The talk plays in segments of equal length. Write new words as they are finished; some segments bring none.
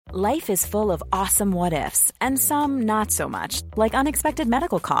Life is full of awesome what-ifs, and some not so much, like unexpected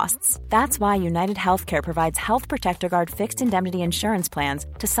medical costs. That's why United Healthcare provides Health Protector Guard fixed indemnity insurance plans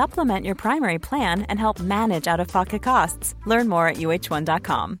to supplement your primary plan and help manage out-of-pocket costs. Learn more at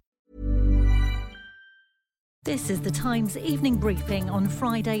uh1.com. This is the Times evening briefing on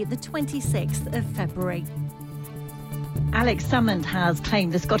Friday, the 26th of February. Alex Salmond has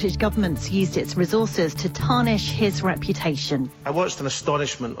claimed the Scottish Government's used its resources to tarnish his reputation. I watched in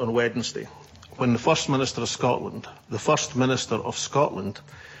astonishment on Wednesday when the First Minister of Scotland, the First Minister of Scotland,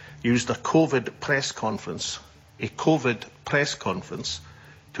 used a COVID press conference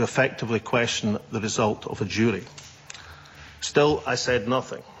to effectively question the result of a jury. Still, I said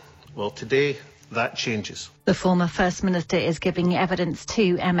nothing. Well, today, that changes. The former First Minister is giving evidence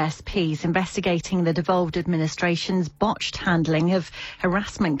to MSPs investigating the devolved administration's botched handling of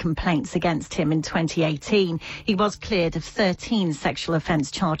harassment complaints against him in 2018. He was cleared of 13 sexual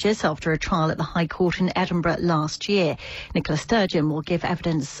offence charges after a trial at the High Court in Edinburgh last year. Nicola Sturgeon will give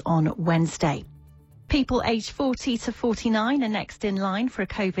evidence on Wednesday. People aged 40 to 49 are next in line for a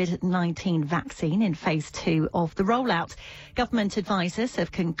COVID-19 vaccine in phase 2 of the rollout. Government advisers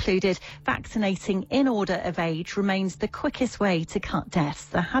have concluded vaccinating in order of age remains the quickest way to cut deaths.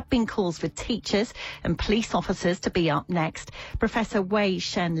 There have been calls for teachers and police officers to be up next. Professor Wei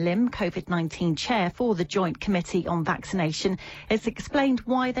Shen Lim, COVID-19 chair for the Joint Committee on Vaccination, has explained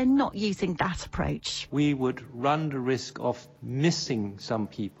why they're not using that approach. We would run the risk of missing some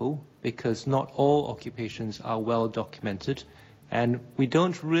people because not all occupations are well documented, and we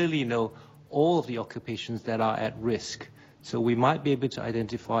don't really know all of the occupations that are at risk. So we might be able to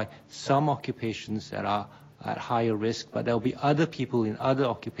identify some occupations that are at higher risk, but there will be other people in other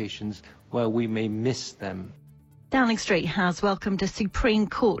occupations where we may miss them. Downing Street has welcomed a Supreme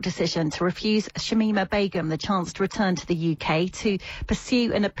Court decision to refuse Shamima Begum the chance to return to the UK to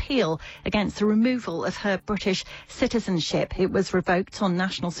pursue an appeal against the removal of her British citizenship. It was revoked on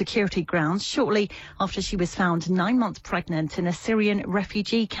national security grounds shortly after she was found 9 months pregnant in a Syrian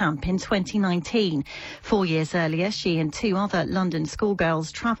refugee camp in 2019. 4 years earlier, she and 2 other London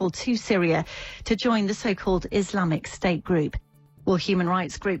schoolgirls travelled to Syria to join the so-called Islamic State group. Well, human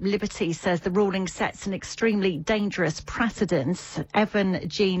rights group Liberty says the ruling sets an extremely dangerous precedent. Evan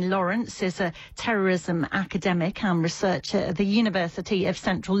Jean Lawrence is a terrorism academic and researcher at the University of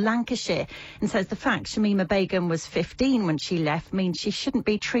Central Lancashire and says the fact Shamima Begum was 15 when she left means she shouldn't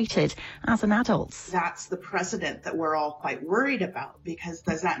be treated as an adult. That's the precedent that we're all quite worried about, because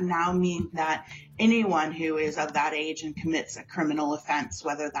does that now mean that anyone who is of that age and commits a criminal offense,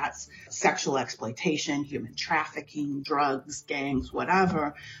 whether that's sexual exploitation, human trafficking, drugs, gangs,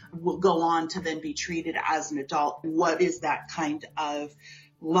 whatever, will go on to then be treated as an adult? What is that kind of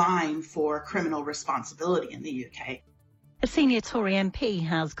line for criminal responsibility in the UK? A senior Tory MP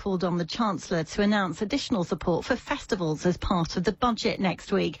has called on the Chancellor to announce additional support for festivals as part of the budget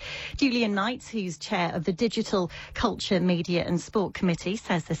next week. Julian Knight, who's chair of the Digital, Culture, Media and Sport Committee,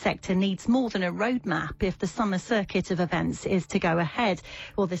 says the sector needs more than a roadmap if the summer circuit of events is to go ahead.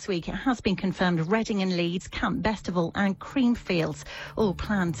 Well, this week it has been confirmed Reading and Leeds, Camp Bestival and Creamfields all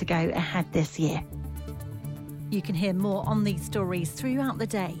plan to go ahead this year. You can hear more on these stories throughout the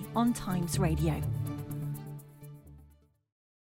day on Times Radio.